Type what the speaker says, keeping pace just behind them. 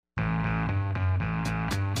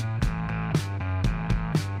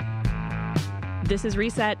This is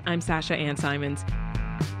Reset. I'm Sasha Ann Simons.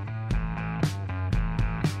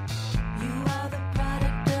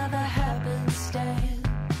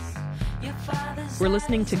 We're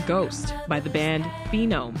listening to Ghost by the band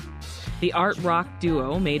FINOM. The art rock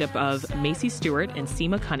duo made up of Macie Stewart and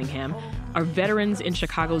Sima Cunningham are veterans in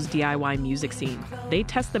Chicago's DIY music scene. They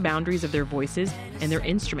test the boundaries of their voices and their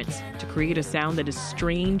instruments to create a sound that is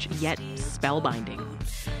strange yet spellbinding.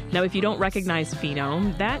 Now, if you don't recognize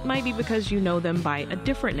FINOM, that might be because you know them by a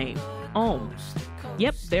different name, OHMME.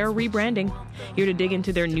 Yep, they're rebranding. Here to dig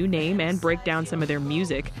into their new name and break down some of their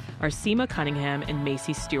music are Sima Cunningham and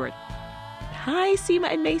Macie Stewart. Hi,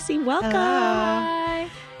 Sima and Macie. Welcome. Hi.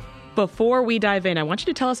 Before we dive in, I want you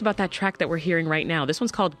to tell us about that track that we're hearing right now. This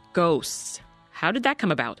one's called Ghosts. How did that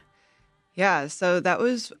come about? Yeah, so that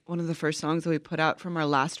was one of the first songs that we put out from our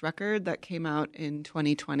last record that came out in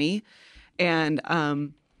 2020. And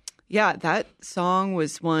that song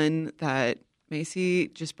was one that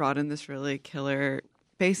Macie just brought in this really killer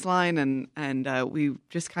bass line, and we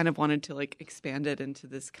just kind of wanted to expand it into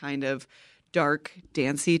this kind of dark,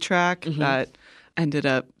 dancey track that ended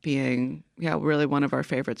up being, really one of our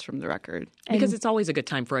favorites from the record. Because it's always a good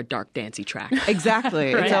time for a dark, dancey track.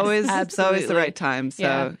 Exactly. Right? It's always the right time.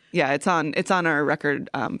 Yeah. So it's on our record,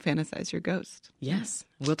 Fantasize Your Ghost. Yes.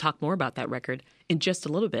 We'll talk more about that record in just a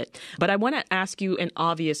little bit. But I want to ask you an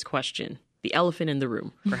obvious question, the elephant in the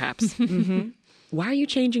room, perhaps. Why are you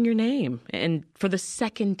changing your name? And for the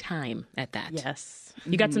second time at that. Yes.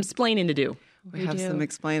 You got some splaining to do. We have some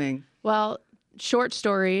explaining. Well, short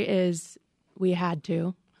story is we had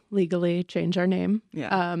to legally change our name.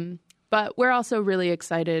 Yeah. But we're also really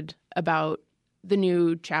excited about the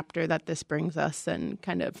new chapter that this brings us and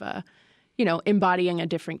kind of, embodying a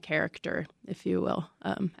different character, if you will,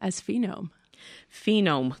 as FINOM.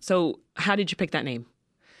 FINOM. So how did you pick that name?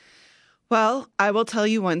 Well, I will tell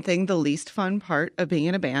you one thing. The least fun part of being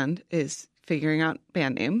in a band is figuring out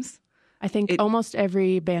band names. I think almost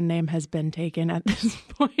every band name has been taken at this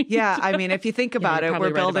point. Yeah, I mean, if you think about it,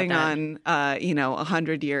 we're building on,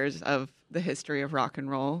 100 years of the history of rock and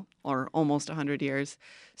roll, or almost 100 years.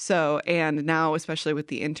 So, and now, especially with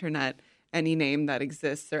the internet, any name that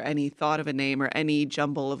exists or any thought of a name or any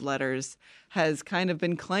jumble of letters has kind of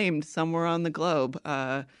been claimed somewhere on the globe.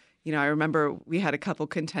 I remember we had a couple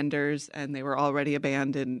contenders, and they were already a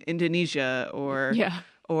band in Indonesia or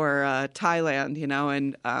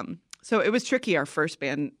Thailand, and so it was tricky. Our first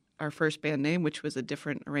band name, which was a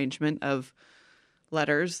different arrangement of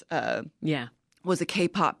letters, was a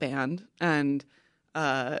K-pop band, and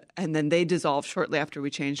then they dissolved shortly after we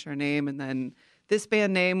changed our name. And then this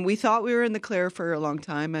band name, we thought we were in the clear for a long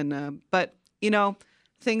time, but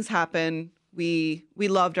things happen. We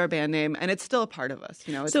loved our band name, and it's still a part of us.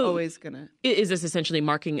 It's always gonna. Is this essentially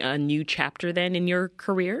marking a new chapter then in your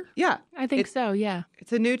career? Yeah, I think so. Yeah,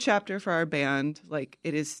 it's a new chapter for our band.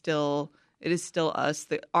 It is still us.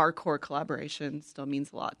 Our core collaboration still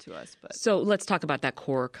means a lot to us. But so let's talk about that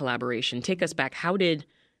core collaboration. Take us back. How did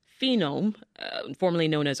FINOM, formerly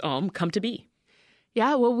known as OHMME, come to be?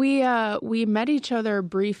 Yeah, well, we met each other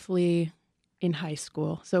briefly in high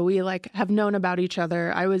school. So we have known about each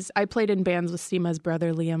other. I played in bands with Sima's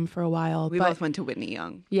brother Liam for a while. We both went to Whitney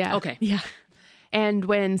Young. Yeah. Okay. Yeah. And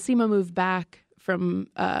when Sima moved back from,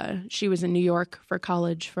 she was in New York for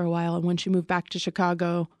college for a while. And when she moved back to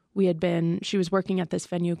Chicago, she was working at this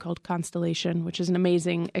venue called Constellation, which is an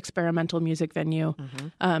amazing experimental music venue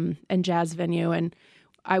and jazz venue. And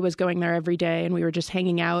I was going there every day, and we were just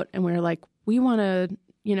hanging out, and we were like, we want to,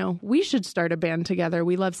 we should start a band together.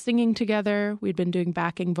 We love singing together. We'd been doing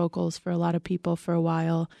backing vocals for a lot of people for a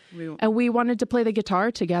while. And we wanted to play the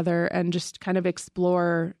guitar together and just kind of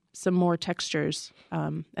explore some more textures.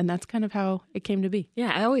 And that's kind of how it came to be.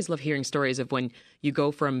 Yeah, I always love hearing stories of when you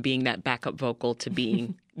go from being that backup vocal to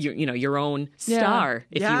being your own star,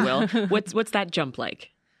 if you will. What's that jump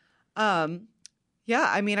like? Yeah,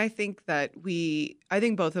 I mean, I think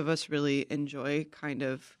both of us really enjoy kind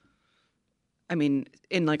of, in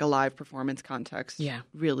a live performance context,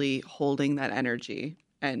 really holding that energy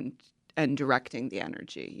and directing the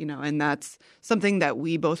energy, and that's something that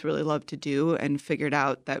we both really love to do, and figured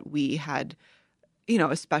out that we had,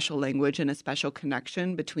 a special language and a special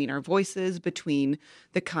connection between our voices, between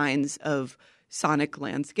the kinds of sonic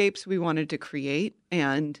landscapes we wanted to create.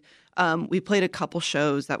 And we played a couple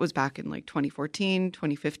shows. That was back in 2014,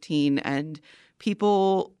 2015. And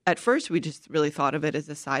people, at first, we just really thought of it as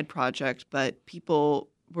a side project, but people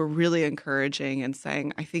were really encouraging and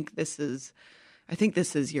saying, I think this is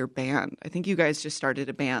your band. I think you guys just started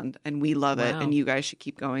a band, and we love it, and you guys should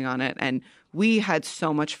keep going on it. And we had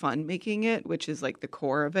so much fun making it, which is the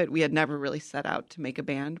core of it. We had never really set out to make a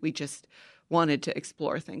band. We just wanted to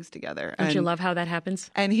explore things together. Don't you love how that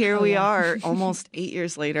happens? And here we are almost 8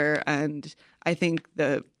 years later, and I think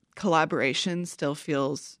the collaboration still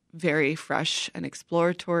feels very fresh and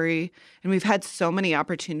exploratory. And we've had so many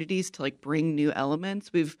opportunities to like bring new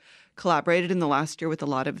elements. We've collaborated in the last year with a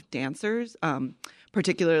lot of dancers,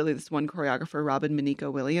 particularly this one choreographer, Robin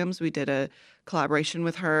Maniko Williams. We did a collaboration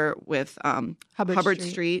with her with Hubbard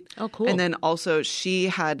Street. Oh, cool. And then also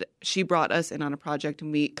she brought us in on a project,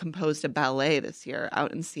 and we composed a ballet this year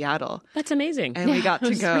out in Seattle. That's amazing. And we got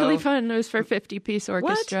to go. It was really fun. It was for 50-piece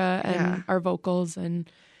orchestra and our vocals, and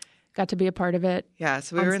got to be a part of it. Yeah,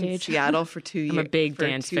 so we were in Seattle for 2 years. I'm a big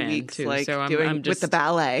dance fan weeks, too, like so I'm just with the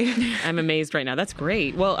ballet. I'm amazed right now. That's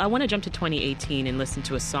great. Well, I want to jump to 2018 and listen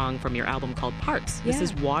to a song from your album called Parts. This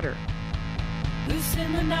is Water. Loose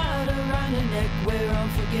in the knot around your neck, we're on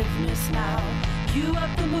forgiveness now. Cue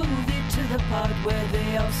up the movie to the part where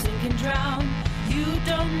they all sink and drown. You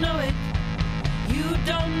don't know it, you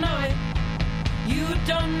don't know it, you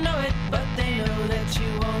don't know it, but they know that you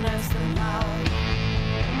won't ask them out.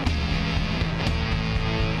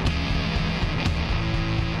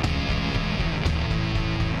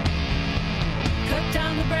 Cut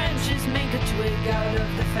down the branches, make a twig out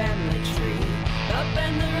of the family tree.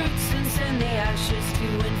 Upend the roots and send the ashes to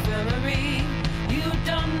infirmary. You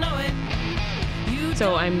don't know it.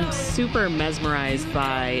 So I'm super mesmerized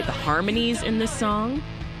by the harmonies in this song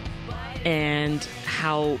and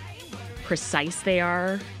how precise they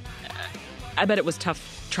are. I bet it was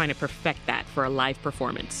tough trying to perfect that for a live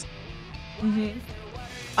performance. Mm-hmm.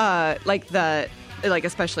 Like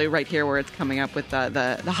especially right here where it's coming up with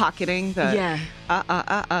the hocketing, thing.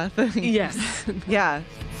 Yes. Yeah.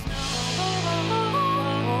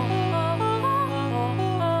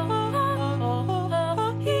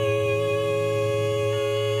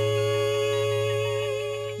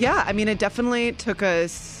 Yeah, I mean, it definitely took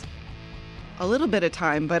us a little bit of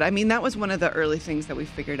time, but I mean, that was one of the early things that we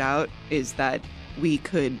figured out is that we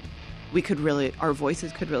could really, our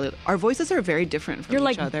voices are very different from each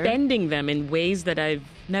other. You're like bending them in ways that I've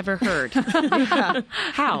never heard. Yeah.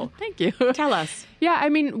 How? Thank you. Tell us. Yeah, I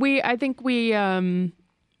mean, I think we,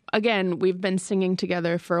 again, we've been singing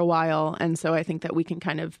together for a while, and so I think that we can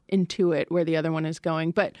kind of intuit where the other one is going.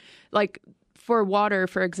 But like, for Water,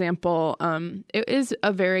 for example, it is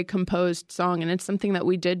a very composed song, and it's something that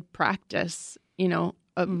we did practice,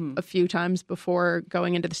 a few times before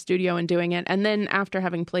going into the studio and doing it. And then after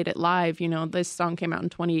having played it live, this song came out in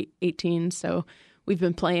 2018, so we've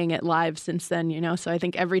been playing it live since then, So I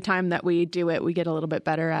think every time that we do it, we get a little bit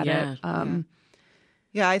better at it.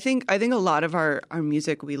 Yeah, I think a lot of our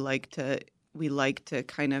music we like to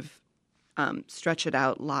kind of stretch it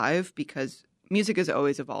out live because music is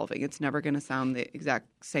always evolving. It's never going to sound the exact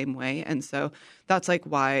same way. And so that's like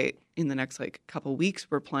why in the next couple weeks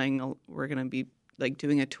we're going to be like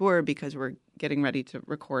doing a tour because we're getting ready to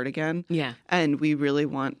record again. Yeah. And we really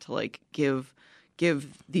want to give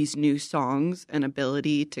these new songs an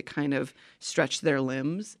ability to kind of stretch their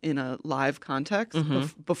limbs in a live context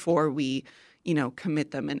before we,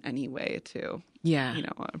 commit them in any way to,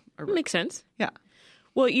 makes sense. Yeah.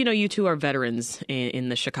 Well, you two are veterans in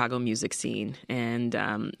the Chicago music scene, and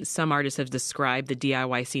some artists have described the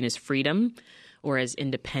DIY scene as freedom or as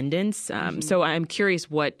independence. So I'm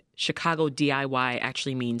curious what Chicago DIY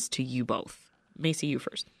actually means to you both. Macie, you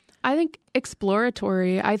first. I think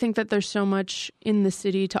exploratory. I think that there's so much in the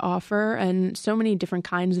city to offer and so many different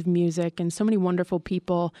kinds of music and so many wonderful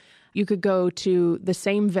people. You could go to the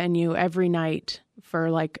same venue every night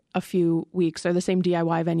for like a few weeks or the same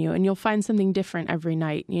DIY venue and you'll find something different every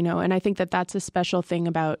night, And I think that that's a special thing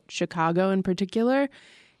about Chicago in particular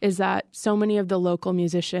is that so many of the local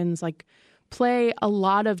musicians play a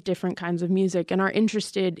lot of different kinds of music and are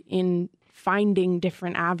interested in finding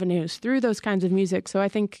different avenues through those kinds of music. So I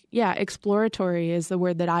think, exploratory is the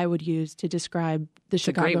word that I would use to describe the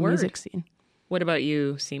Chicago music scene. What about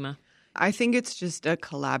you, Sima? I think it's just it's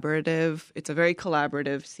a very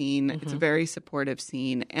collaborative scene. It's a very supportive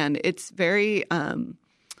scene. And it's very,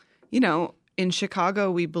 in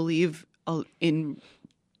Chicago, we believe in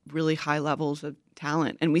really high levels of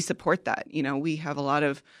talent and we support that. We have a lot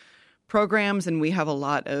of programs and we have a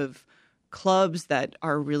lot of clubs that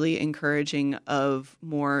are really encouraging of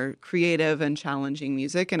more creative and challenging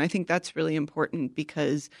music. And I think that's really important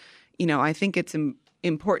because, I think it's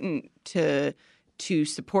important to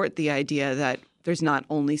support the idea that there's not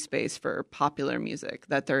only space for popular music,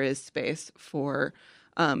 that there is space for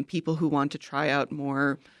people who want to try out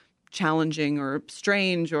more challenging or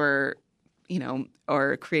strange or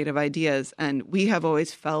creative ideas. And we have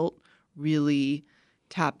always felt really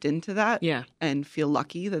tapped into that and feel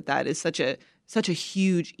lucky that is such such a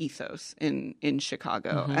huge ethos in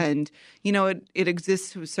Chicago. And, it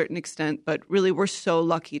exists to a certain extent, but really we're so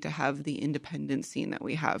lucky to have the independent scene that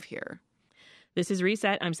we have here. This is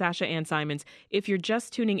Reset. I'm Sasha Ann Simons. If you're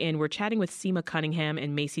just tuning in, we're chatting with Sima Cunningham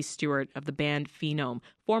and Macie Stewart of the band FINOM,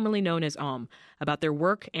 formerly known as OHMME, about their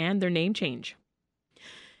work and their name change.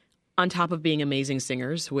 On top of being amazing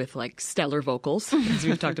singers with stellar vocals, as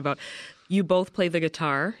we've talked about, you both play the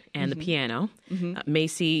guitar and the piano.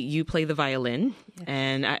 Macie, you play the violin. Yes.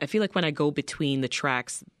 And I feel like when I go between the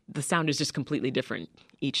tracks, the sound is just completely different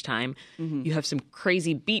each time. You have some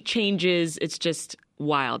crazy beat changes. It's just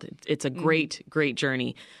wild. It's a great, great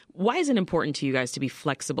journey. Why is it important to you guys to be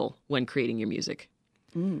flexible when creating your music?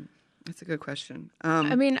 That's a good question.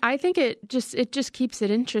 I think it just keeps it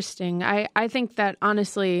interesting. I think that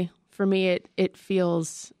honestly, for me, it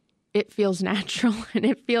feels natural and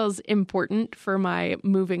it feels important for my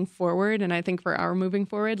moving forward. And I think for our moving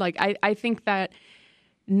forward, I think that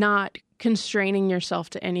not constraining yourself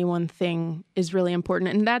to any one thing is really important.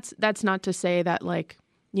 And that's not to say that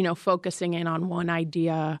focusing in on one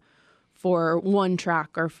idea for one track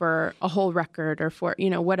or for a whole record or for,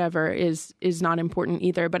 whatever is not important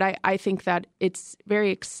either. But I think that it's very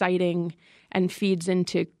exciting and feeds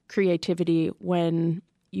into creativity when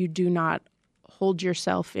you do not hold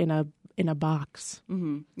yourself in a box.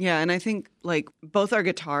 Yeah, and I think both our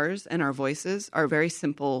guitars and our voices are very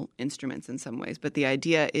simple instruments in some ways, but the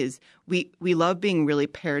idea is we love being really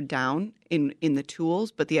pared down in the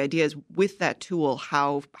tools, but the idea is with that tool,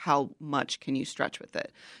 how much can you stretch with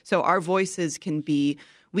it? So our voices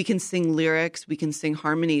we can sing lyrics, we can sing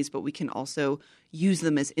harmonies, but we can also use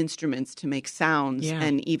them as instruments to make sounds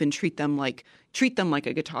and even treat them like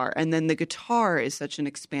a guitar. And then the guitar is such an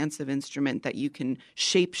expansive instrument that you can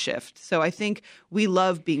shape shift. So I think we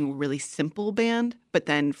love being a really simple band, but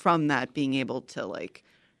then from that being able to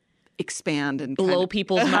expand and blow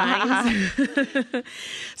people's minds.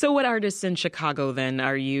 So what artists in Chicago then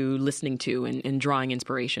are you listening to and drawing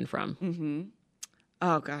inspiration from?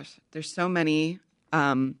 Oh gosh, there's so many.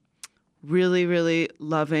 Really, really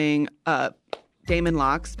loving Damon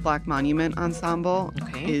Locke's Black Monument Ensemble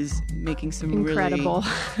is making some incredible,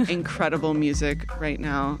 really incredible music right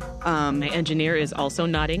now. My engineer is also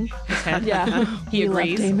nodding his head. Yeah, he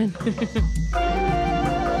agrees. Love Damon.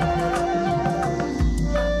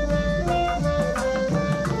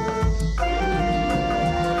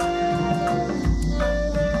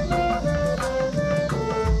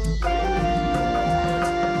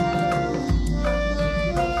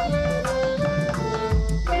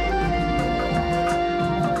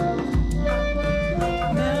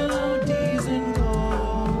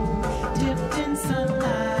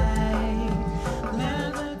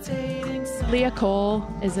 Leah Cole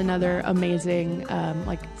is another amazing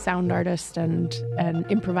sound artist and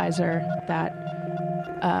improviser that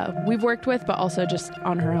we've worked with, but also just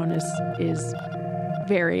on her own is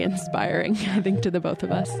very inspiring, I think, to the both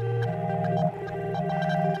of us.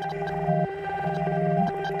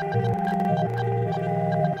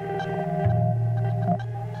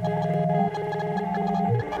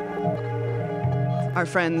 Our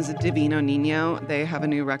friends Divino Nino, they have a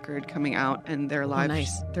new record coming out, and their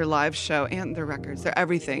live show and their records, they're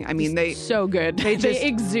everything. I mean, they so good. They just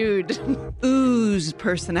exude, ooze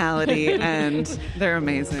personality, and they're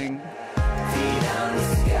amazing.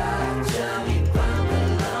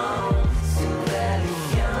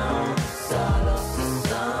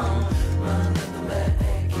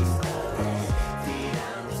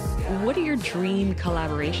 What are your dream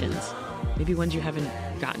collaborations? Maybe ones you haven't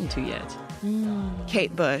gotten to yet.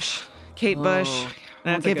 Kate Bush.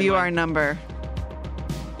 We'll give you our number.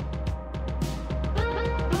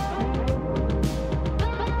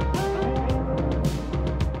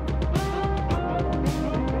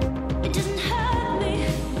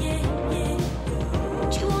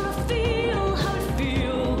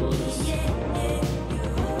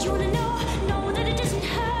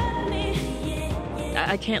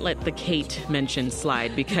 I can't let the Kate mention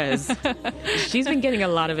slide because she's been getting a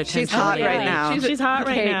lot of attention. She's hot right now. She's hot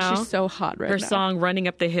right now. She's so hot right now. Her song Running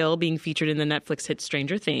Up the Hill being featured in the Netflix hit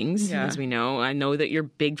Stranger Things, as we know. I know that you're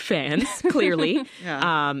big fans, clearly.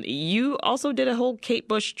 You also did a whole Kate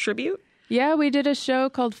Bush tribute. Yeah, we did a show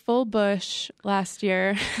called Full Bush last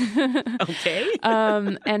year. Okay.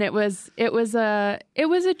 And it was a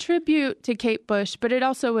tribute to Kate Bush, but it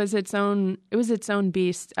also was its own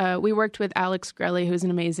beast. We worked with Alex Grelly, who's an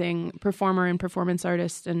amazing performer and performance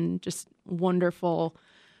artist and just wonderful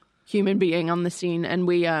human being on the scene, and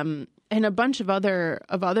we and a bunch of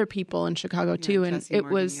other people in Chicago too. And Jesse it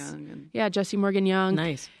Morgan was Young Jesse Morgan Young.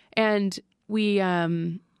 Nice. And we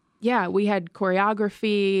yeah, we had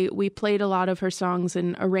choreography. We played a lot of her songs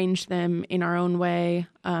and arranged them in our own way,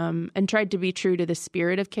 and tried to be true to the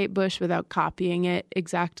spirit of Kate Bush without copying it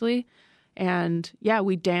exactly. And yeah,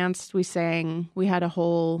 we danced, we sang, we had a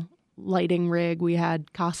whole lighting rig, we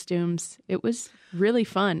had costumes. It was really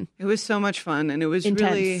fun. It was so much fun, and it was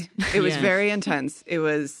intense. It was very intense. It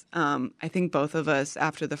was, I think both of us,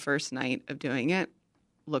 after the first night of doing it,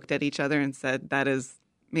 looked at each other and said, that is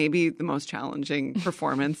maybe the most challenging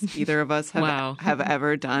performance either of us have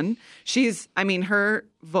ever done. Her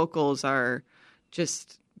vocals are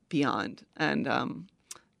just beyond.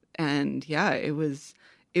 And yeah, it was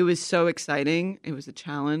so exciting. It was a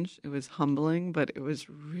challenge. It was humbling, but it was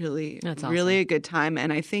really a good time.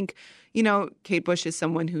 And I think, Kate Bush is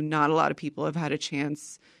someone who not a lot of people have had a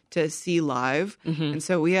chance to see live. Mm-hmm. And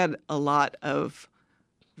so we had a lot of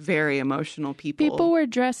very emotional people. People were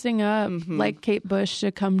dressing up like Kate Bush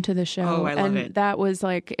to come to the show. Oh, I love it. That was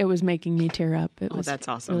it was making me tear up. That's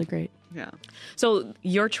awesome. Really great. Yeah. So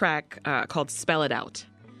your track called Spell It Out,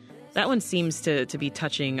 that one seems to be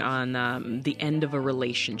touching on the end of a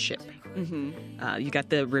relationship. Mm-hmm. You got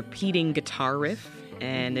the repeating guitar riff,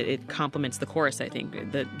 and it complements the chorus, I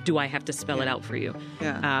think. The "Do I have to spell it out for you?"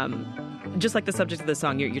 Yeah. Just like the subject of the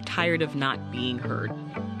song, you're tired of not being heard.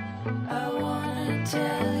 I wanna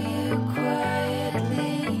tell you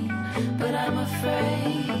quietly, but I'm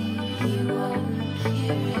afraid you won't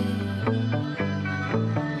hear it.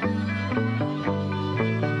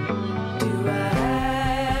 Do I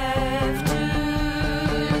have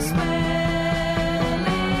to spell it out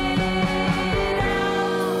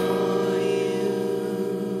for you?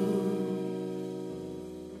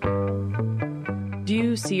 Do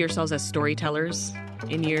you see yourselves as storytellers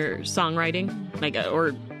in your songwriting?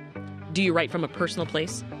 Or do you write from a personal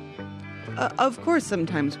place? Of course,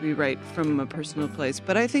 sometimes we write from a personal place,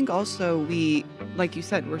 but I think also we, like you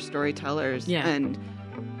said, we're storytellers. Yeah. And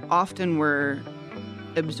often we're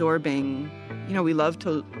absorbing, we love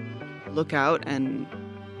to look out and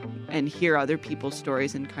hear other people's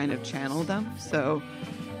stories and kind of channel them. So.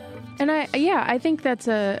 And I think that's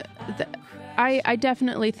I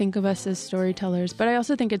definitely think of us as storytellers, but I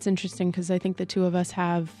also think it's interesting because I think the two of us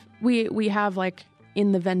we have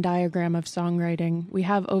in the Venn diagram of songwriting, we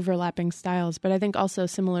have overlapping styles, but I think also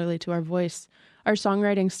similarly to our voice, our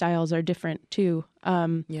songwriting styles are different too.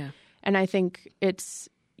 Yeah. And I think it's,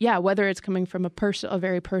 whether it's coming from a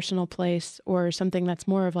very personal place or something that's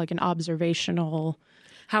more of an observational.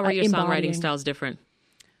 How are your embodying songwriting styles different?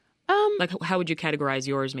 How would you categorize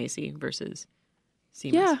yours, Macie, versus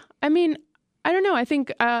Sima's? Yeah, I don't know. I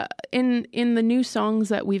think in the new songs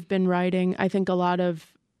that we've been writing, I think a lot of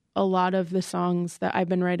the songs that I've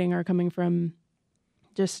been writing are coming from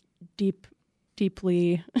just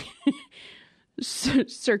deeply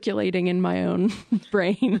circulating in my own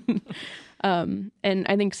brain. And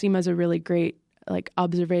I think Sima's a really great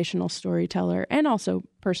observational storyteller and also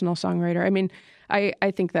personal songwriter.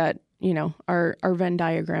 I think that our Venn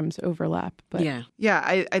diagrams overlap. But I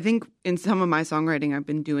think in some of my songwriting, I've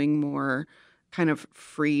been doing more kind of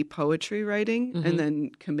free poetry writing and then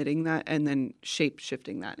committing that and then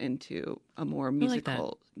shape-shifting that into a more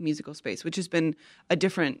musical space, which has been a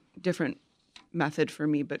different method for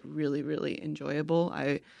me, but really, really enjoyable.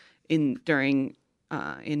 In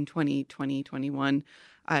 2020, 2021,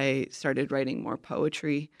 I started writing more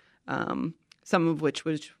poetry, some of which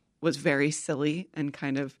was very silly and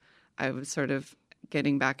kind of, I was sort of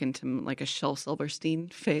getting back into a Shel Silverstein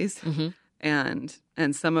phase. Mm-hmm. And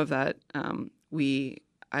some of that,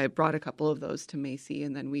 I brought a couple of those to Macie,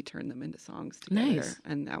 and then we turned them into songs together. Nice.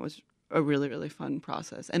 And that was a really, really fun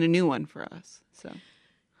process and a new one for us. So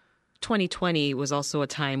 2020 was also a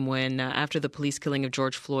time when, after the police killing of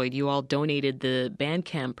George Floyd, you all donated the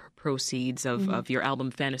Bandcamp proceeds of your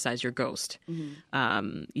album Fantasize Your Ghost.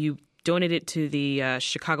 Mm-hmm. You donated it to the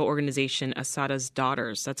Chicago organization Assata's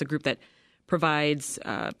Daughters. That's a group that provides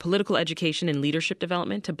political education and leadership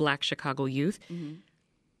development to Black Chicago youth. Mm-hmm.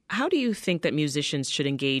 How do you think that musicians should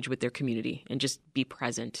engage with their community and just be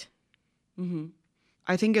present? Mm-hmm.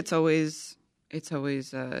 I think it's always a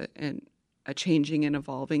changing and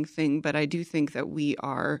evolving thing, but I do think that we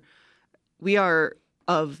are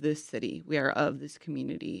of this city, we are of this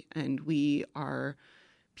community, and we are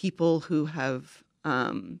people who have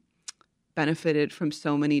benefited from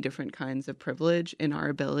so many different kinds of privilege in our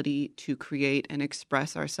ability to create and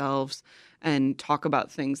express ourselves and talk about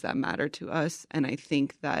things that matter to us. And I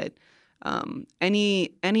think that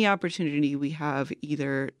any opportunity we have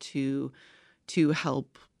either to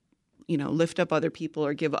help, lift up other people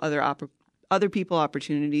or give other people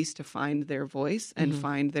opportunities to find their voice and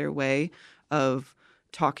find their way of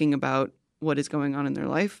talking about what is going on in their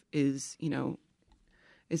life is an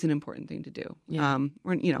important thing to do. Yeah.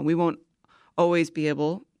 We won't always be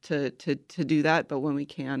able to do that, but when we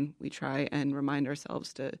can, we try and remind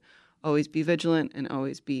ourselves to always be vigilant and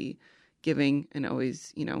always be giving and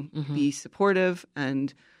always, be supportive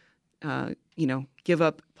and, give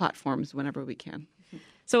up platforms whenever we can.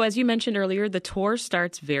 So as you mentioned earlier, the tour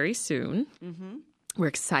starts very soon. Mm-hmm. We're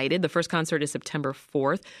excited. The first concert is September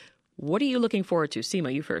 4th. What are you looking forward to?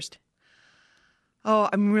 Sima, you first. Oh,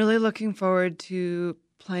 I'm really looking forward to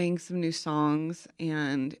playing some new songs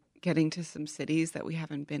and getting to some cities that we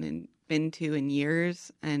haven't been to in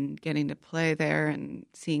years and getting to play there and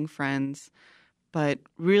seeing friends, but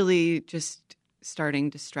really just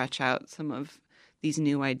starting to stretch out some of these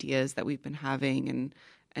new ideas that we've been having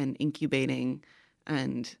and incubating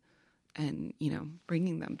and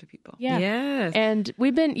bringing them to people. Yeah. Yes. And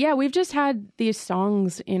we've just had these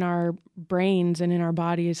songs in our brains and in our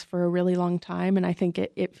bodies for a really long time. And I think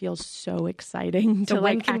it feels so exciting to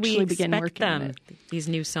when can actually we begin expect working on them, it. these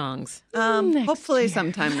new songs? Hopefully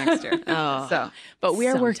sometime next year. But we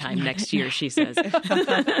are working sometime next year, she says.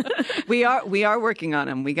 We are working on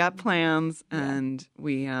them. We got plans and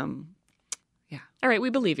we All right,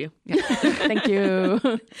 we believe you. Yeah. Thank you.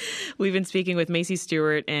 We've been speaking with Macie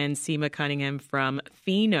Stewart and Sima Cunningham from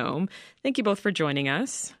FINOM. Thank you both for joining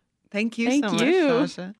us. Thank you Thank so you. much, Sasha.